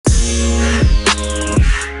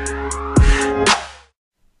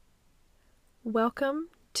welcome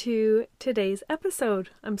to today's episode.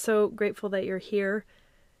 I'm so grateful that you're here,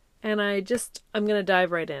 and I'm going to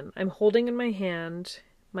dive right in. I'm holding in my hand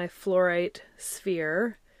my fluorite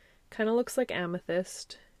sphere. Kind of looks like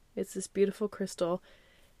amethyst. It's this beautiful crystal,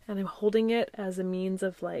 and I'm holding it as a means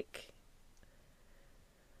of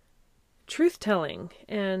truth-telling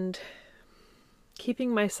and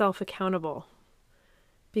keeping myself accountable.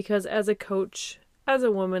 Because as a coach, as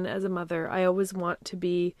a woman, as a mother, I always want to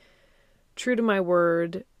be true to my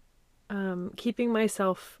word, keeping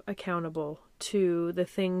myself accountable to the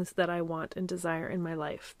things that I want and desire in my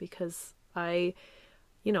life, because I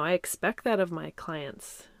expect that of my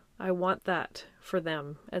clients. I want that for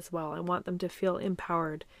them as well. I want them to feel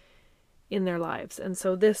empowered in their lives. And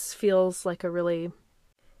so this feels like a really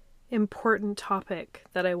important topic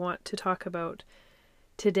that I want to talk about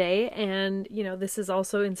today. And, this is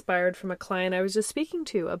also inspired from a client I was just speaking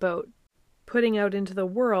to about putting out into the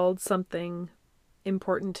world something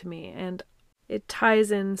important to me. And it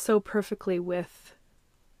ties in so perfectly with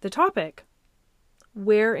the topic.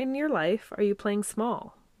 Where in your life are you playing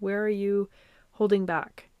small? Where are you holding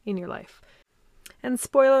back in your life? And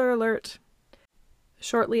spoiler alert,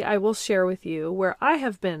 shortly I will share with you where I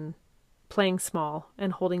have been playing small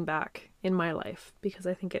and holding back in my life, because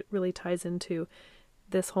I think it really ties into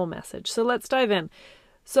this whole message. So let's dive in.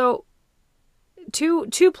 So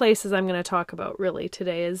two places I'm going to talk about really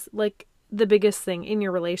today is the biggest thing in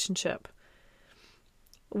your relationship.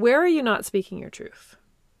 Where are you not speaking your truth?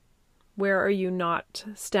 Where are you not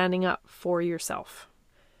standing up for yourself?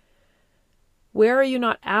 Where are you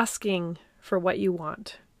not asking for what you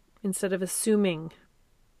want instead of assuming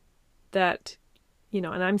that,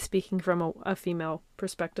 and I'm speaking from a female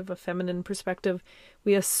perspective, a feminine perspective,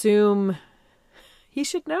 we assume he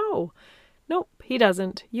should know. Nope, he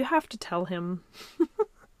doesn't. You have to tell him.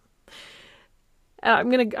 I'm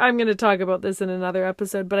gonna talk about this in another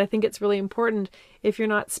episode, but I think it's really important if you're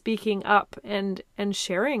not speaking up and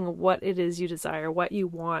sharing what it is you desire, what you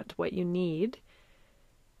want, what you need.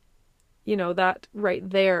 That right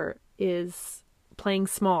there is playing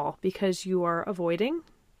small because you are avoiding.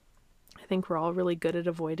 I think we're all really good at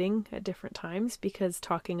avoiding at different times, because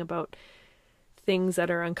talking about things that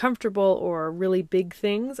are uncomfortable or really big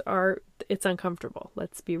things it's uncomfortable.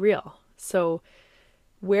 Let's be real. So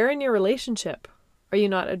where in your relationship are you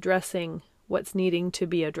not addressing what's needing to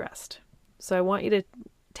be addressed? So I want you to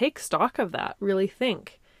take stock of that. Really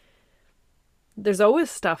think. There's always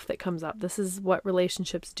stuff that comes up. This is what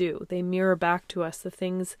relationships do. They mirror back to us the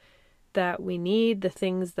things that we need, the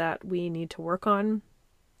things that we need to work on,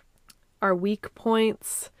 our weak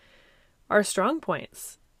points, our strong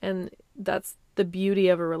points. And that's the beauty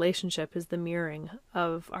of a relationship, is the mirroring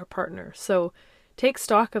of our partner. So take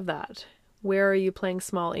stock of that. Where are you playing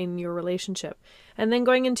small in your relationship? And then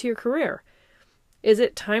going into your career. Is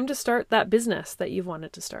it time to start that business that you've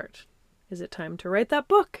wanted to start? Is it time to write that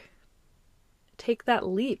book? Take that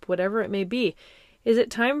leap, whatever it may be. Is it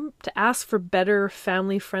time to ask for better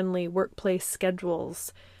family-friendly workplace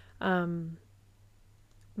schedules?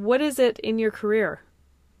 What is it in your career?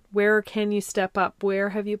 Where can you step up? Where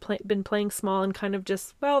have you been playing small and kind of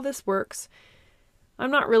just, well, this works.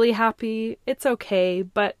 I'm not really happy. It's okay,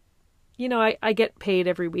 but I get paid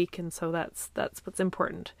every week, and so that's what's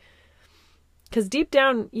important. Because deep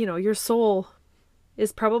down, your soul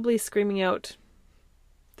is probably screaming out,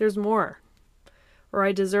 there's more. Or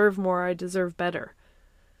I deserve more, I deserve better.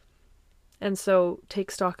 And so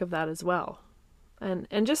take stock of that as well.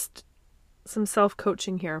 And just some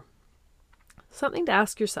self-coaching here. Something to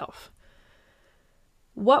ask yourself.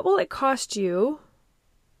 What will it cost you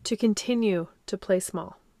to continue to play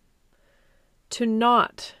small? To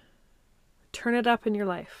not turn it up in your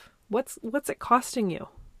life? What's it costing you?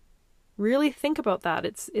 Really think about that.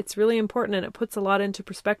 It's really important, and it puts a lot into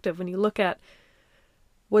perspective when you look at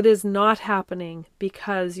what is not happening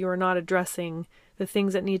because you're not addressing the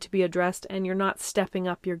things that need to be addressed, and you're not stepping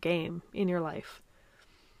up your game in your life.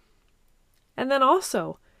 And then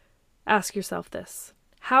also ask yourself this.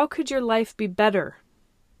 How could your life be better,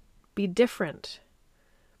 be different,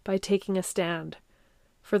 by taking a stand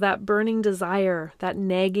for that burning desire, that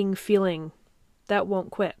nagging feeling that won't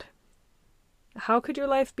quit? How could your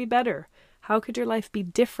life be better? How could your life be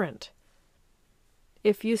different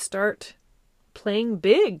if you start playing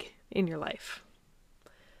big in your life?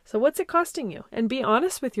 So what's it costing you? And be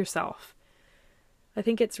honest with yourself. I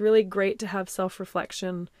think it's really great to have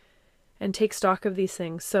self-reflection and take stock of these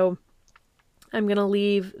things. So I'm going to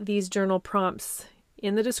leave these journal prompts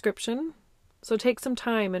in the description. So take some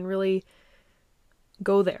time and really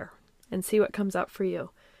go there and see what comes up for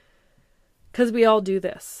you. Because we all do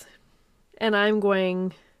this. And I'm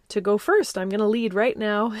going to go first. I'm going to lead right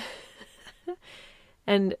now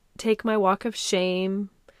and take my walk of shame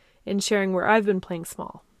in sharing where I've been playing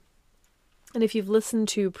small. And if you've listened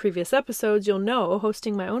to previous episodes, you'll know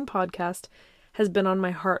hosting my own podcast has been on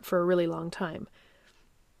my heart for a really long time.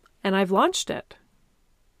 And I've launched it.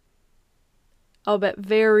 Albeit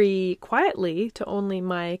very quietly to only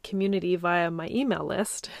my community via my email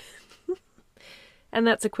list. And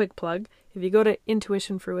that's a quick plug. If you go to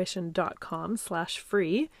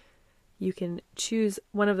intuitionfruition.com/free, you can choose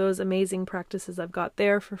one of those amazing practices I've got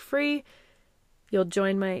there for free. You'll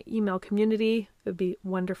join my email community. It would be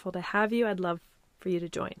wonderful to have you. I'd love for you to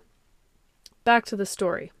join. Back to the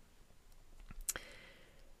story.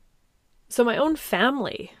 So my own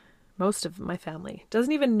family, most of my family,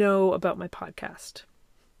 doesn't even know about my podcast.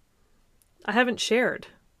 I haven't shared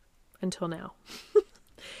until now.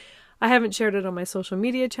 I haven't shared it on my social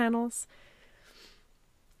media channels.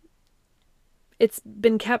 It's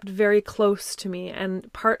been kept very close to me,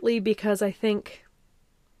 and partly because I think,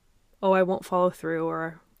 oh, I won't follow through,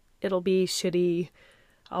 or it'll be shitty,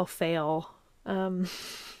 I'll fail.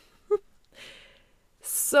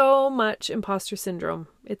 So much imposter syndrome.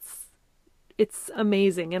 It's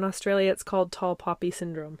amazing. In Australia, it's called tall poppy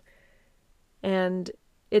syndrome. And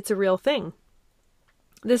it's a real thing.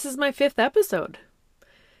 This is my 5th episode.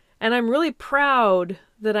 And I'm really proud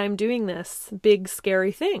that I'm doing this big,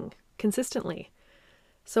 scary thing consistently.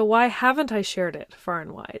 So why haven't I shared it far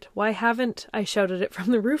and wide? Why haven't I shouted it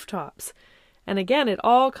from the rooftops? And again, it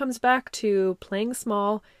all comes back to playing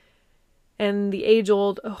small and the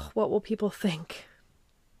age-old, oh, what will people think?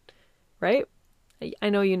 Right?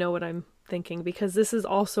 I know you know what I'm thinking, because this is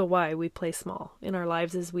also why we play small in our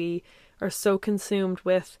lives, is we are so consumed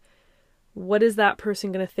with what is that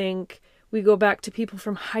person going to think? We go back to people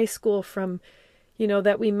from high school, from,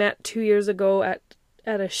 that we met 2 years ago at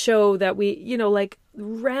a show, that we, like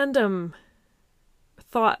random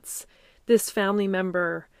thoughts. This family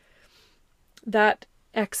member, that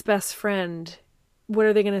ex-best friend, what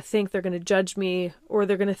are they going to think? They're going to judge me, or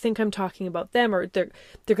they're going to think I'm talking about them, or they're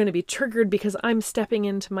going to be triggered because I'm stepping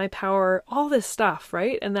into my power, all this stuff,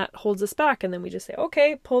 right? And that holds us back. And then we just say,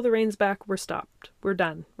 okay, pull the reins back. We're stopped. We're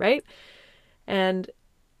done, right? And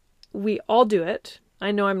we all do it.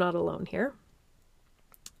 I know I'm not alone here.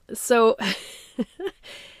 So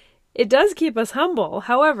it does keep us humble.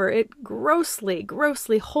 However, it grossly,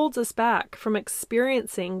 grossly holds us back from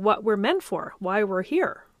experiencing what we're meant for, why we're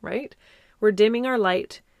here, right? We're dimming our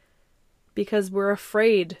light because we're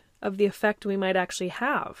afraid of the effect we might actually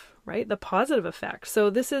have, right? The positive effect. So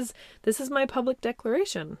this is my public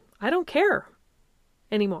declaration. I don't care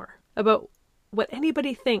anymore about what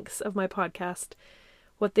anybody thinks of my podcast,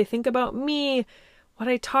 what they think about me, what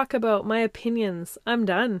I talk about, my opinions. I'm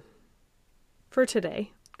done for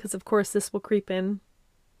today, because of course this will creep in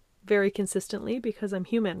very consistently because I'm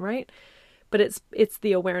human, right? But it's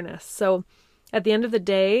the awareness. So at the end of the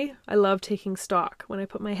day, I love taking stock. When I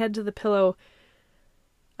put my head to the pillow,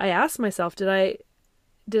 I ask myself, did I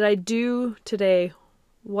do today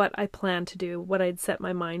what I planned to do, what I'd set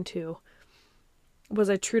my mind to? Was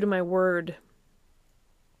I true to my word?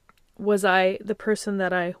 Was I the person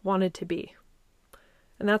that I wanted to be?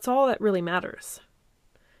 And that's all that really matters.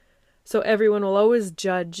 So everyone will always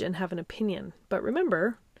judge and have an opinion. But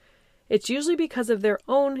remember, it's usually because of their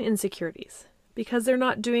own insecurities, because they're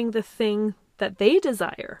not doing the thing that they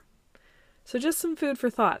desire. So just some food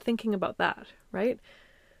for thought, thinking about that, right?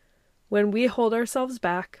 When we hold ourselves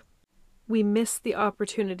back, we miss the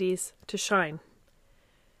opportunities to shine.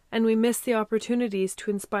 And we miss the opportunities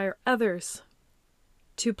to inspire others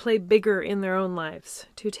to play bigger in their own lives,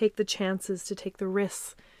 to take the chances, to take the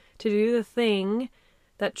risks, to do the thing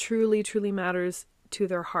that truly, truly matters to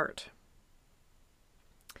their heart.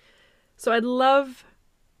 So I'd love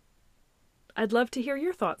to hear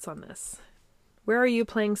your thoughts on this. Where are you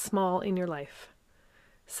playing small in your life?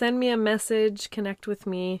 Send me a message, connect with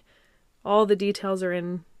me. All the details are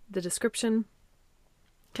in the description.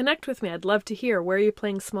 Connect with me. I'd love to hear, where are you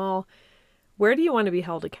playing small? Where do you want to be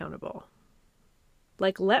held accountable?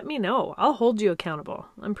 Let me know. I'll hold you accountable.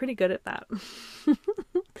 I'm pretty good at that.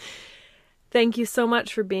 Thank you so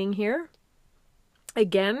much for being here.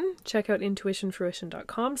 Again, check out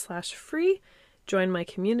intuitionfruition.com/free. Join my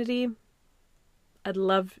community. I'd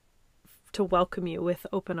love to welcome you with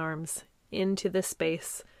open arms into this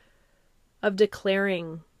space of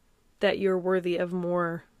declaring that you're worthy of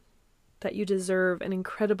more, that you deserve an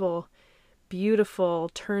incredible, beautiful,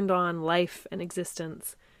 turned on life and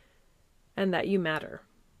existence, and that you matter.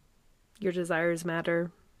 Your desires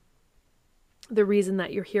matter. The reason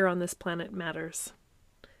that you're here on this planet matters.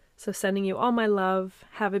 So sending you all my love.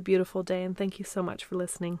 Have a beautiful day, and thank you so much for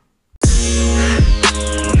listening.